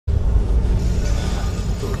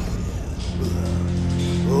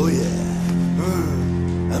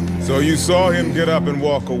So you saw him get up and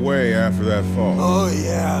walk away after that fall? Oh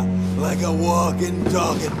yeah, like a walking,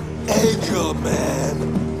 talking angel, man.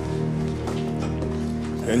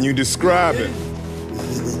 Can you describe it?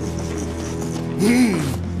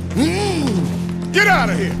 Get out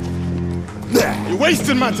of here! You're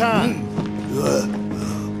wasting my time!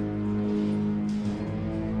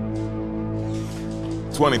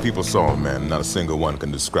 20 people saw him, man. Not a single one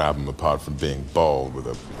can describe him apart from being bald with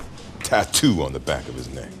a tattoo on the back of his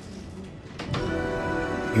neck.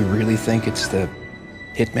 You really think it's the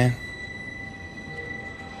Hitman?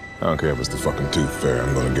 I don't care if it's the fucking Tooth Fairy.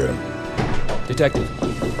 I'm gonna get him. Detective,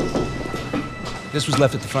 this was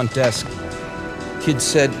left at the front desk. Kid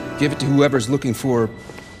said, give it to whoever's looking for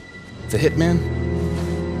the Hitman.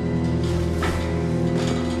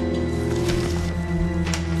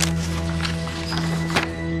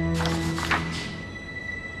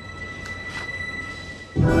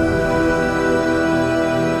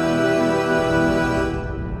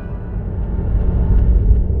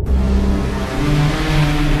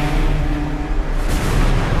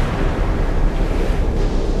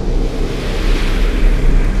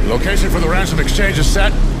 Location for the ransom exchange is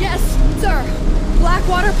set? Yes, sir.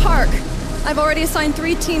 Blackwater Park. I've already assigned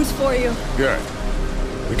 3 teams for you. Good.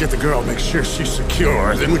 We get the girl, make sure she's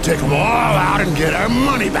secure, then we take them all out and get our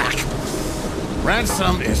money back.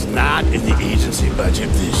 Ransom is not in the agency budget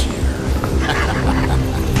this year.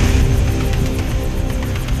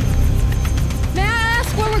 May I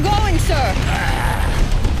ask where we're going, sir?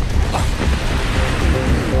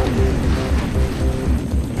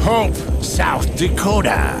 Hope, South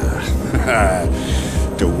Dakota.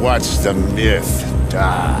 To watch the myth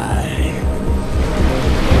die.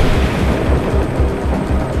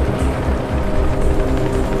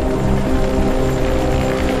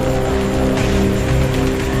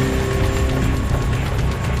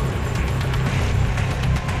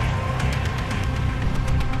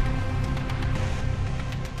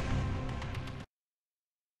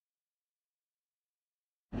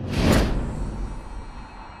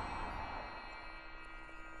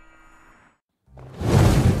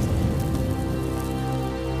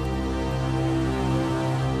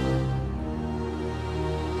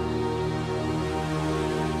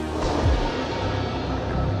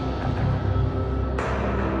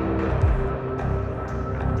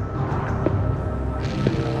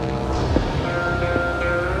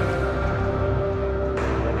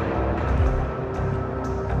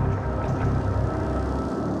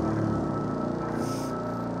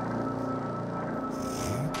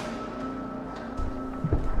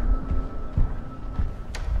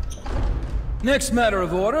 Next matter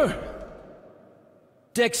of order.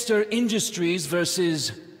 Dexter Industries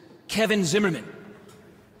versus Kevin Zimmerman.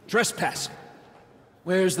 Trespassing.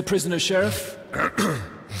 Where's the prisoner, Sheriff?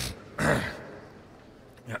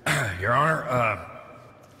 Your Honor,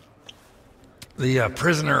 the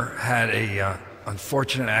prisoner had a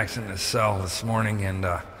unfortunate accident in his cell this morning, and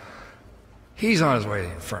he's on his way to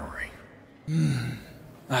the infirmary.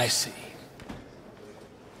 I see.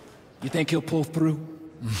 You think he'll pull through?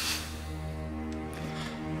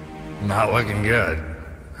 Not looking good.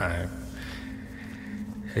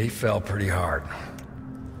 He fell pretty hard.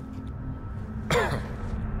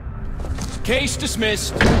 Case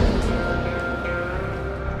dismissed.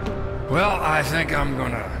 Well, I think I'm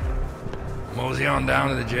gonna mosey on down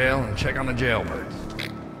to the jail and check on the jailbirds.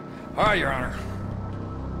 All right, Your Honor.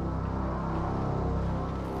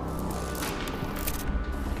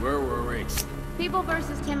 Where were we? People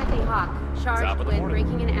versus Timothy Hawk, charged with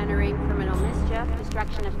breaking and entering, criminal mischief,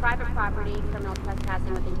 destruction of private property, criminal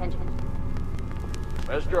trespassing with intention.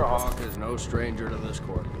 Mr. Hawk is no stranger to this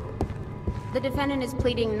court. The defendant is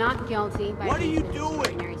pleading not guilty by What are you reason of doing?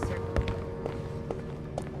 extraordinary circumstances.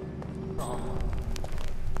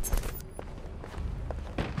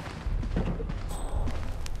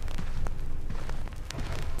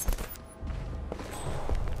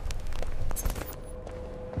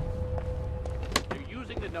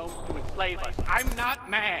 To enslave us. I'm not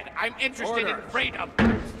mad. I'm interested in freedom.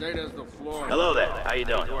 State has the floor. Hello there. How you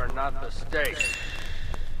doing? You are not the state.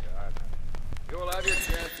 You will have your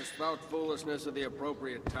chance to spout foolishness at the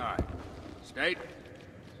appropriate time. State.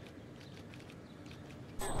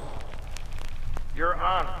 Your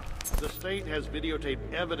Honor, the state has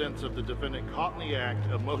videotaped evidence of the defendant caught in the act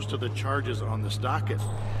of most of the charges on this docket.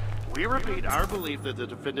 We repeat our belief that the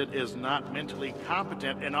defendant is not mentally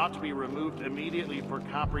competent and ought to be removed immediately for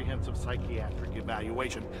comprehensive psychiatric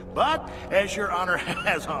evaluation. But, as Your Honor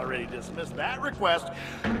has already dismissed that request,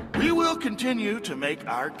 we will continue to make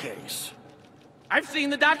our case. I've seen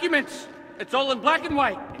the documents. It's all in black and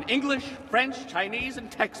white, in English, French, Chinese, and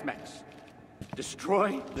Tex-Mex.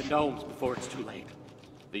 Destroy the gnomes before it's too late.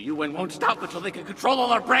 The UN won't stop until they can control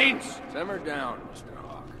all our brains! Simmer down, Mr.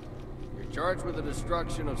 Hawk. You're charged with the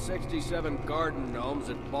destruction of 67 garden gnomes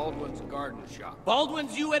at Baldwin's garden shop.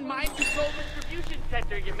 Baldwin's UN Mind Control Distribution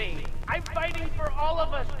Center, you mean? I'm fighting for all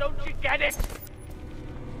of us, don't you get it?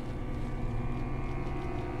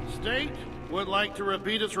 State would like to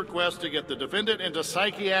repeat its request to get the defendant into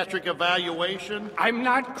psychiatric evaluation. I'm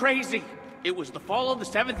not crazy. It was the fall of the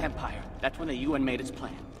Seventh Empire. That's when the UN made its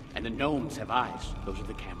plan. And the gnomes have eyes. Those are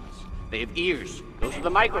the cameras. They have ears. Those are the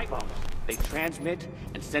microphones. They transmit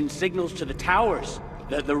and send signals to the towers.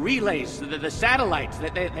 The relays, the satellites.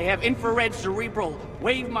 They have infrared cerebral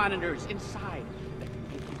wave monitors inside that can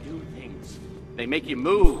make you do things. They make you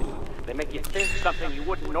move. They make you think something you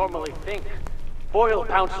wouldn't normally think. Boyle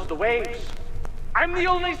bounces the waves. I'm the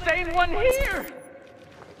only sane one here!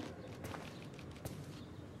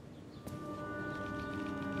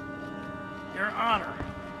 Your Honor,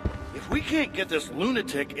 if we can't get this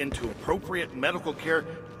lunatic into appropriate medical care,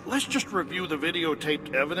 let's just review the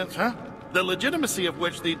videotaped evidence, huh? The legitimacy of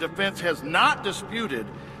which the defense has not disputed,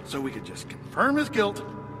 so we could just confirm his guilt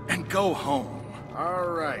and go home. All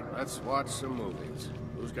right, let's watch some movies.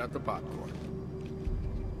 Who's got the popcorn?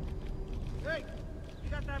 Hey,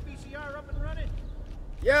 you got that VCR up and running?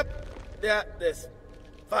 Yep. Yeah, this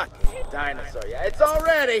fucking dinosaur. Yeah, it's all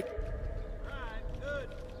ready. Alright, good.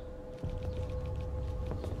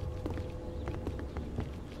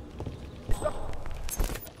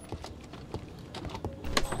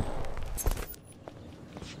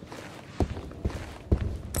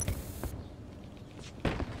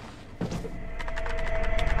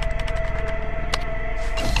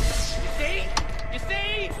 You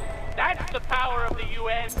see? That's the power of the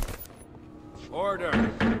UN. Order.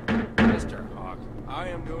 Mr. Hawk, I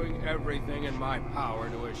am doing everything in my power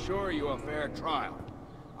to assure you a fair trial.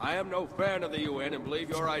 I am no fan of the UN and believe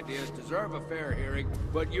your ideas deserve a fair hearing,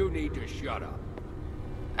 but you need to shut up.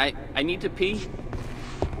 I need to pee.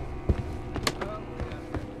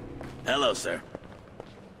 Hello, sir.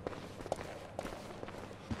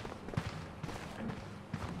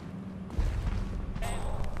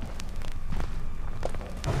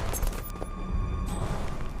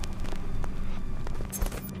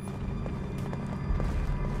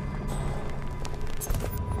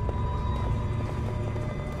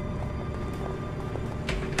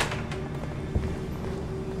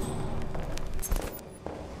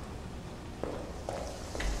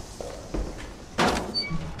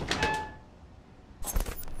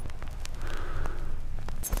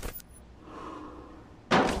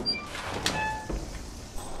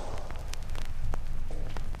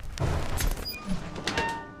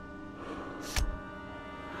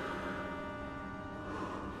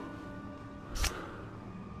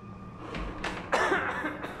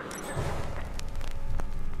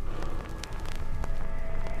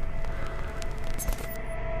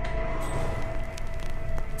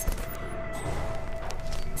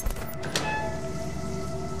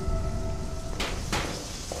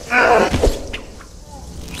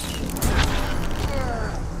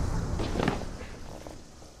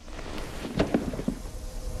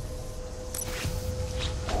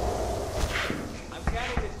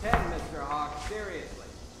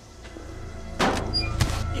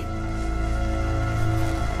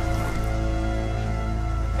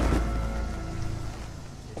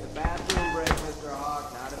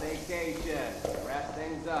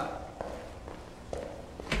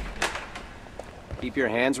 Keep your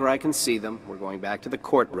hands where I can see them. We're going back to the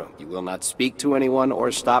courtroom. You will not speak to anyone or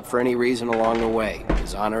stop for any reason along the way.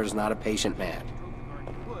 His Honor is not a patient man.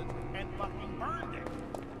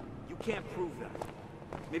 You can't prove that.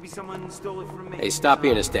 Maybe someone stole it from me. Hey, stop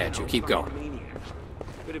being a statue. Keep going.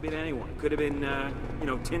 Could have been anyone. Could have been,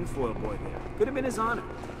 tinfoil boy there. Could have been His Honor.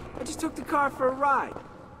 I just took the car for a ride.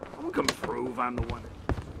 I won't come prove I'm the one.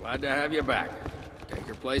 Glad to have you back. Take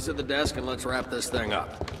your place at the desk and let's wrap this thing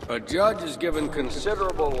up. A judge is given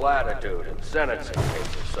considerable latitude in sentencing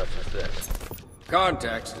cases such as this.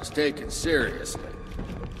 Context is taken seriously.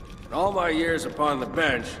 In all my years upon the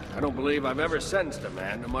bench, I don't believe I've ever sentenced a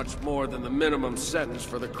man to much more than the minimum sentence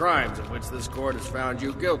for the crimes of which this court has found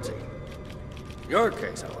you guilty. In your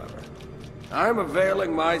case, however, I'm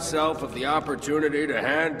availing myself of the opportunity to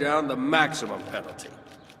hand down the maximum penalty.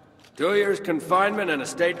 2 years confinement in a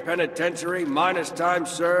state penitentiary, minus time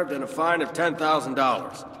served and a fine of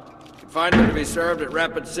 $10,000. Confinement to be served at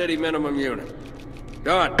Rapid City Minimum Unit.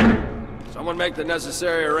 Done. Someone make the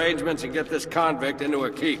necessary arrangements and get this convict into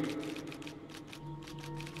a keep.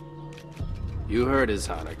 You heard His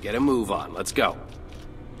Honor. Get a move on. Let's go.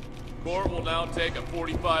 Court will now take a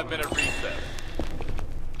 45-minute recess.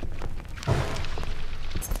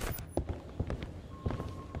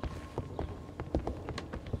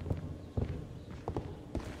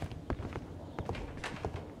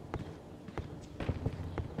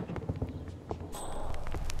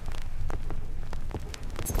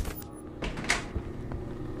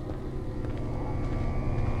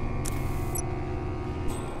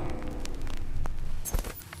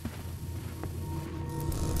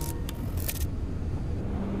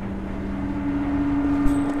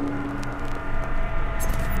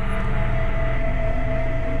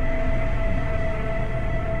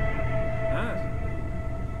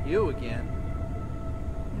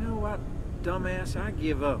 dumbass, I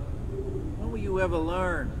give up. When will you ever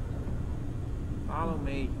learn? Follow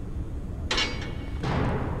me.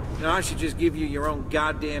 You know, I should just give you your own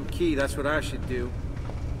goddamn key. That's what I should do.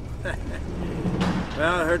 Well,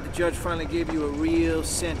 I heard the judge finally gave you a real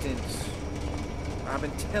sentence. I've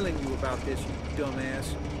been telling you about this, you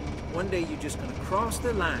dumbass. One day you're just gonna cross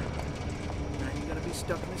the line. Now you're gonna be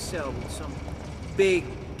stuck in a cell with some big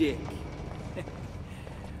dick.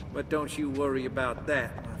 But don't you worry about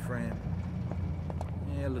that, my friend.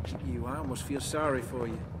 Yeah, look at you. I almost feel sorry for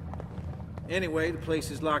you. Anyway, the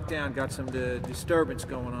place is locked down. Got some disturbance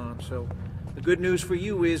going on, so... The good news for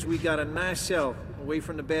you is we got a nice cell away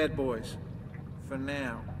from the bad boys. For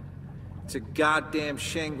now. It's a goddamn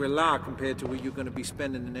Shangri-La compared to where you're gonna be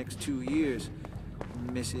spending the next 2 years,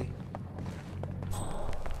 Missy.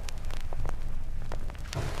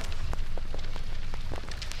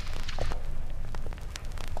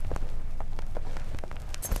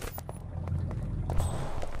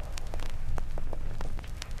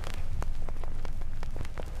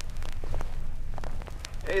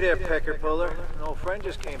 Hey there, Pecker Puller. An old friend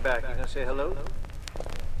just came back. You gonna say hello?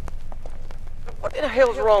 What the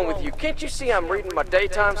hell's wrong with you? Can't you see I'm reading my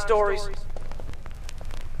daytime stories?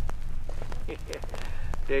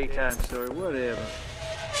 Daytime story, whatever.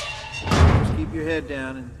 Just keep your head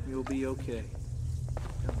down and you'll be okay.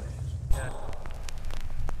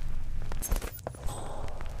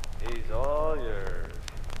 He's all yours.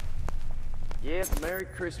 Yes, Merry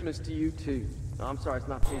Christmas to you too. No, I'm sorry, it's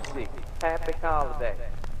not PC. Happy holiday.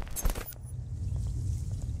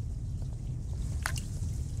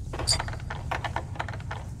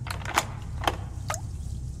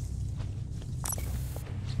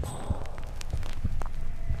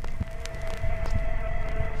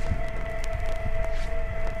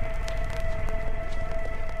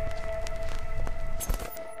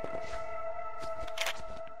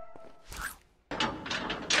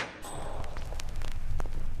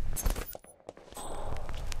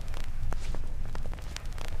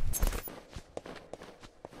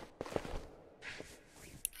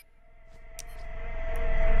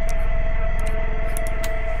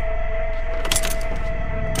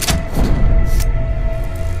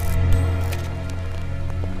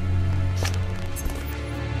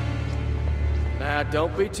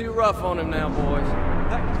 Don't be too rough on him now, boys.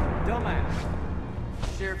 Hey, dumbass.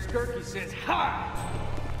 Sheriff Skirky says hi!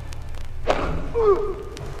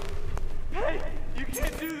 Hey, you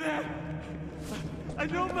can't do that! I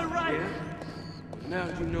know my right! Yeah? Now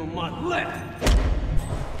you know my left!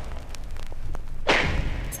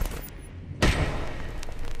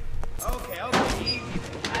 Okay, easy.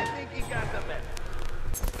 I think you got the message.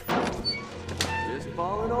 Just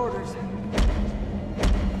following orders.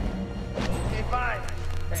 Okay, fine.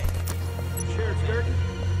 Hey, Sheriff Skirky?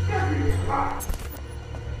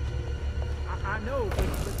 I know, but...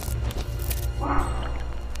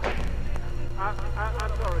 I'm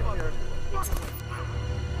sorry, Sheriff.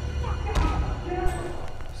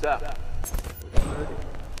 Stop.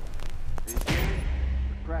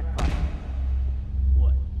 Crackpot.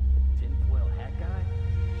 What? Tinfoil hat guy?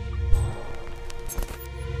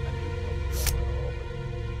 Some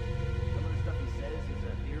of the stuff he says is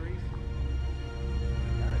theories.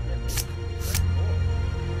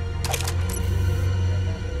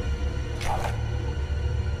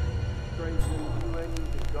 Strangely, you and the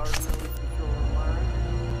Gardeners control our mind.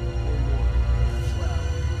 Well,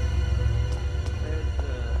 there's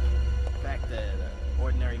the fact that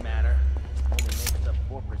ordinary matter only makes up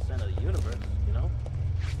 4% of the universe, you know?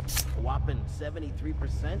 A whopping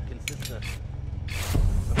 73% consists of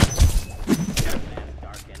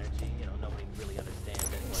dark energy, you know, nobody really understands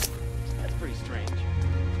it, but that's pretty strange. You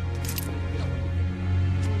know, when you think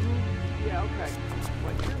about it. Yeah, okay.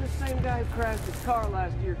 But you're the same guy who crashed his car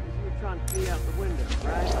last year because you were trying to see out the window,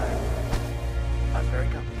 right? I'm very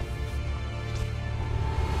comfortable.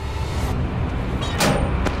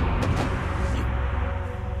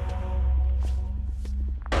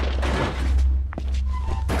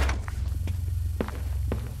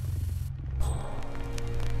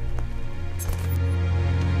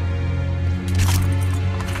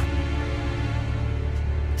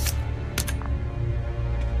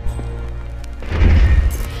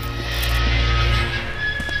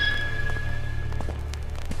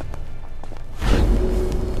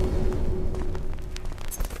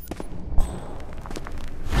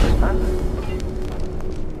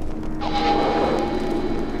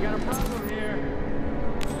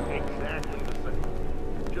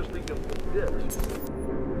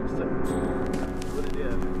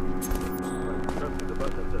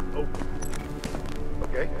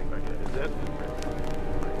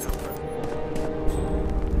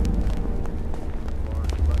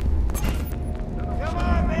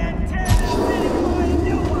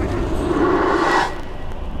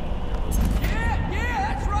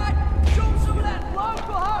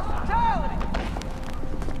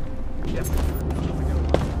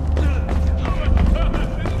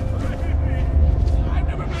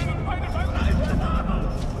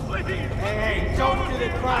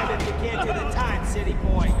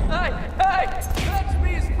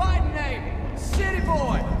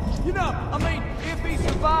 I mean, if he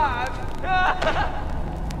survives.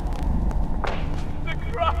 The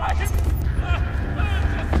crime! Just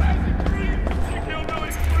passing dreams to kill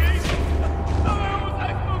Billy Street! How was I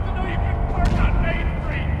supposed to know you could park on Main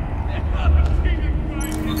Street?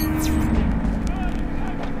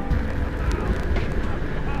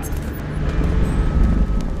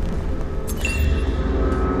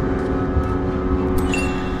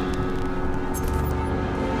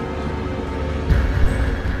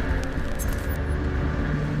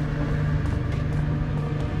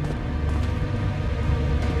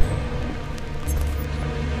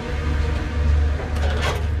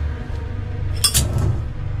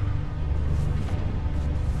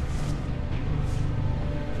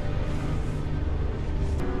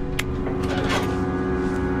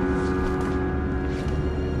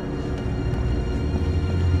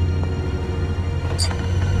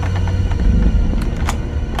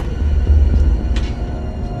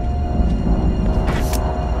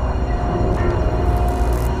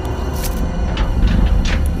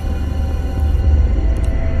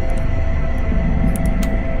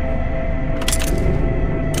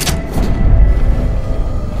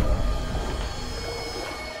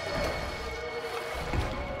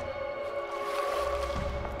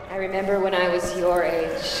 I remember when I was your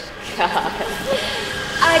age. God.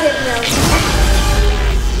 I didn't know.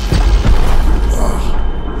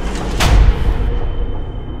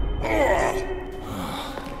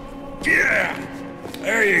 Yeah!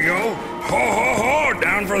 There you go. Ho, ho, ho!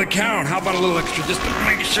 Down for the count. How about a little extra just to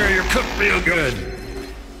make sure you're cooked real good?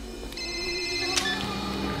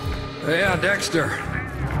 Yeah, Dexter.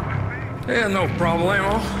 Yeah, no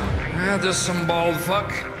problemo. Yeah, just some bald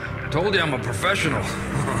fuck. Told you I'm a professional.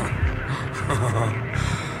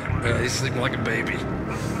 Yeah, he's sleeping like a baby.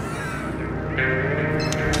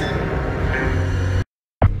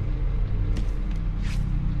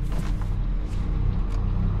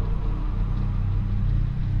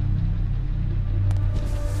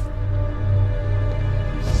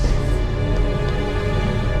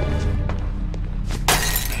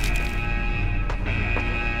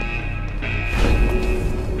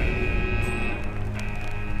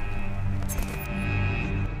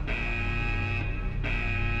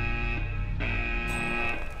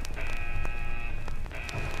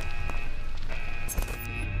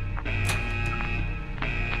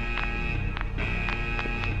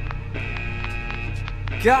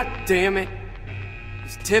 God damn it.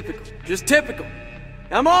 It's typical. Just typical.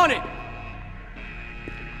 I'm on it!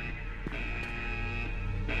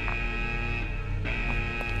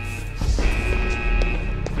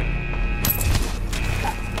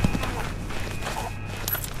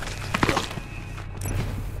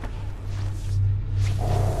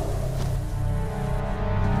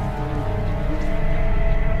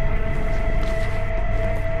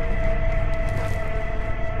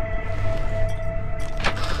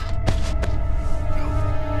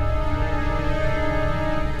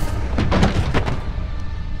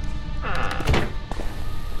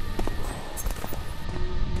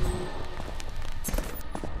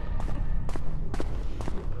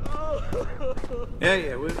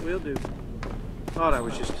 Yeah, we'll do. Thought I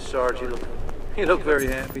was just a sergeant. He looked very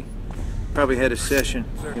happy. Probably had a session,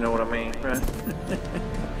 you know what I mean, right?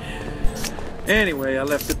 Anyway, I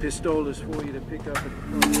left the pistolas for you to pick up at the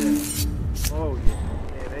front desk. Oh,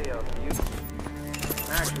 yeah, they are beautiful.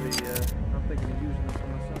 Actually, I'm thinking of using them for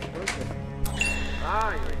my son's birthday.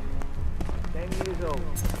 Ah, yeah. 10 years old.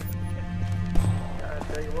 I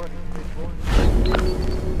tell you what, he's a big boy.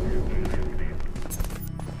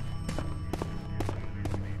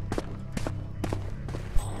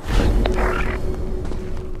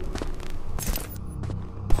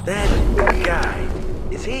 That guy,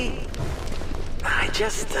 is he? I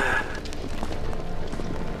just,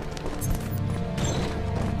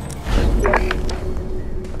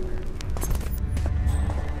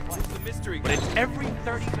 What's the mystery? But it's every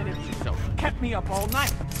 30 minutes or so. Kept me up all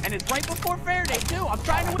night. And it's right before Fair Day, too. I'm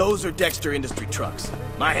trying to... Those are Dexter Industry trucks.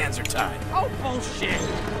 My hands are tied. Oh, bullshit.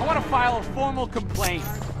 I want to file a formal complaint.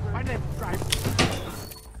 Why did I drive...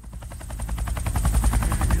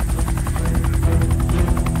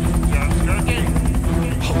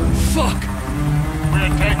 Holy fuck! We're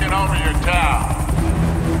taking over your town.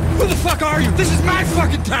 Who the fuck are you? This is my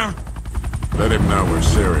fucking town! Let him know we're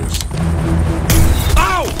serious.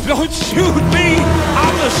 Ow! Don't shoot me!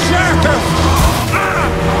 I'm the sheriff!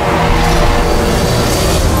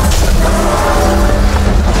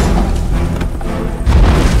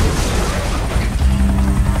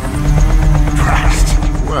 Christ,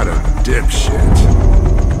 what a dipshit.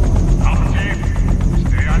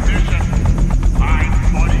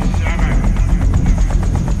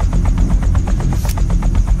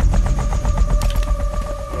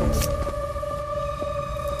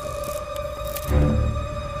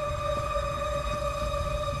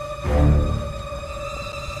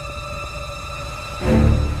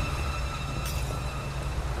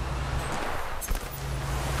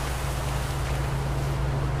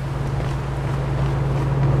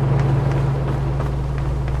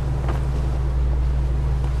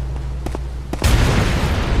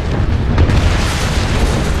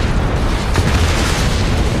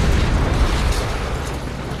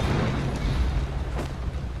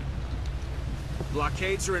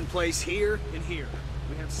 Barricades are in place here and here.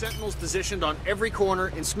 We have sentinels positioned on every corner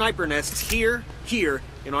and sniper nests here, here,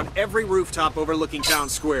 and on every rooftop overlooking town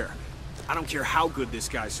square. I don't care how good this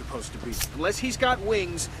guy's supposed to be. Unless he's got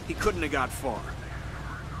wings, he couldn't have got far.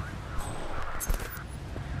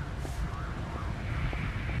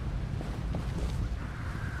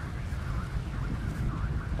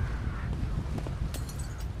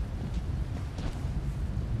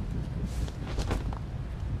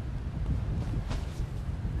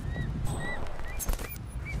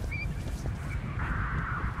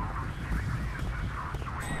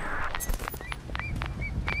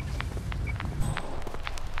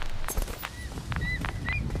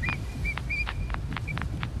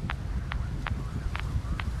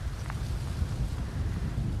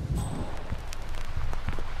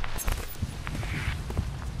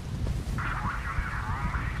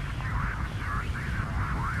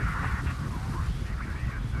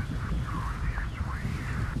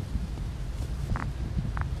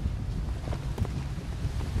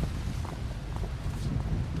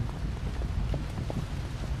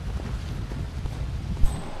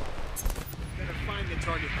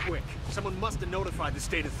 Target quick. Someone must have notified the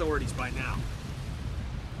state authorities by now.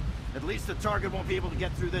 At least the target won't be able to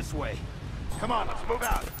get through this way. Come on, let's move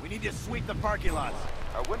out. We need to sweep the parking lots.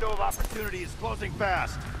 Our window of opportunity is closing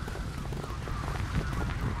fast.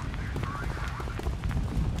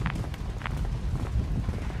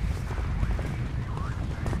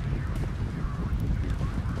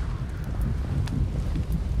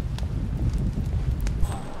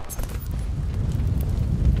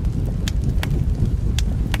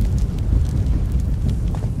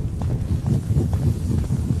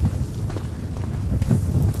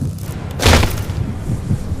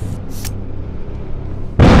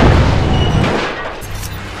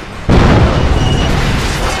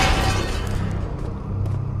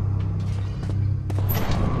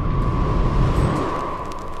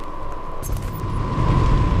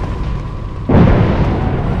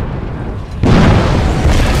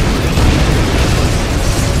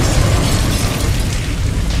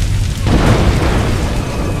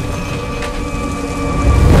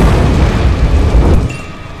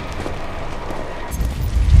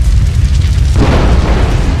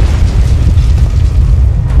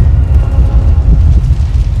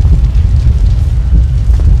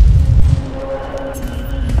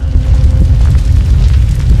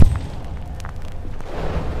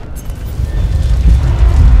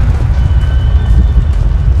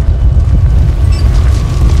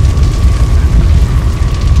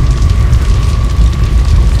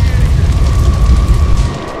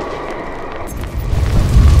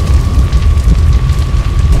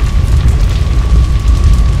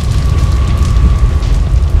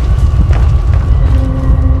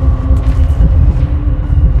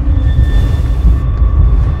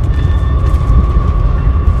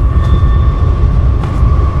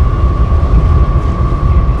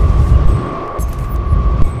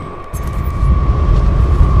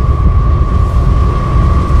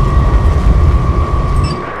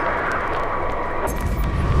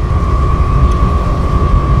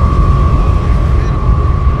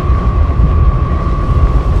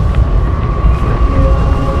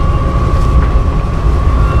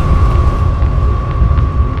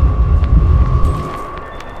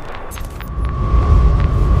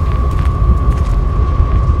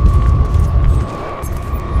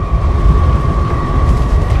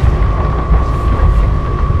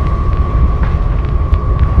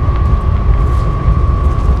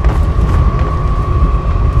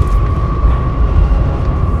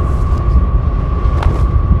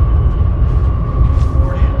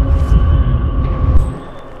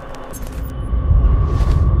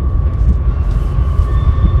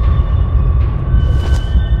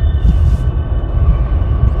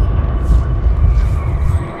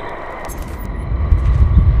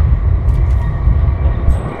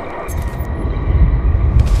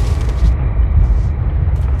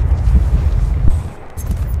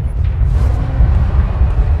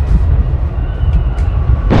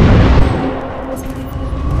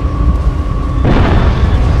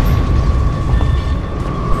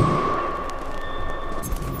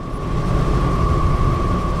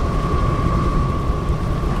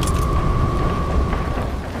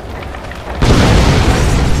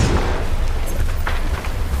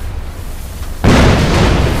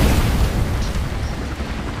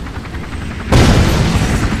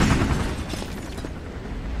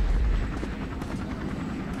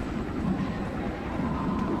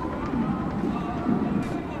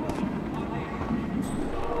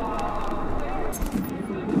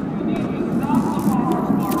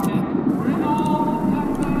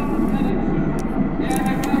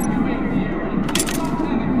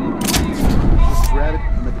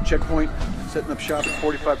 shop at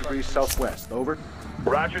 45 degrees southwest. Over.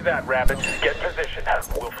 Roger that, Rabbit. Get position.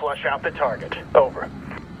 We'll flush out the target. Over.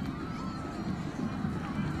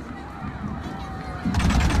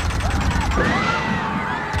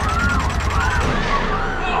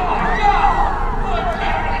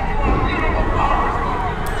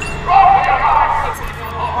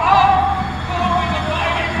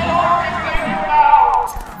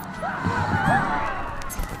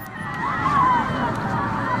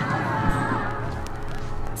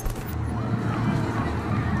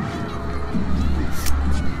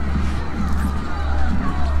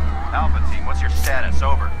 Alpha team, what's your status?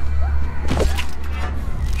 Over.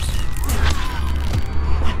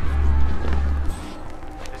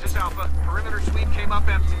 This is Alpha. Perimeter sweep came up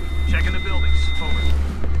empty. Checking the buildings. Over.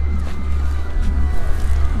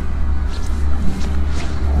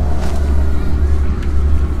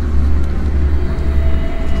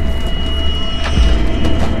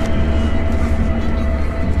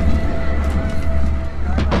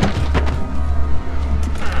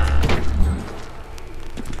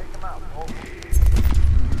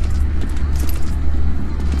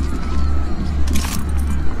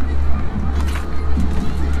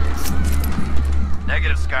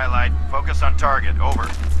 Negative, Skylight. Focus on target. Over.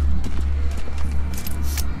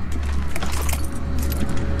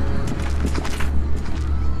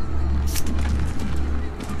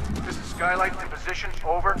 This is Skylight in position.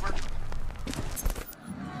 Over.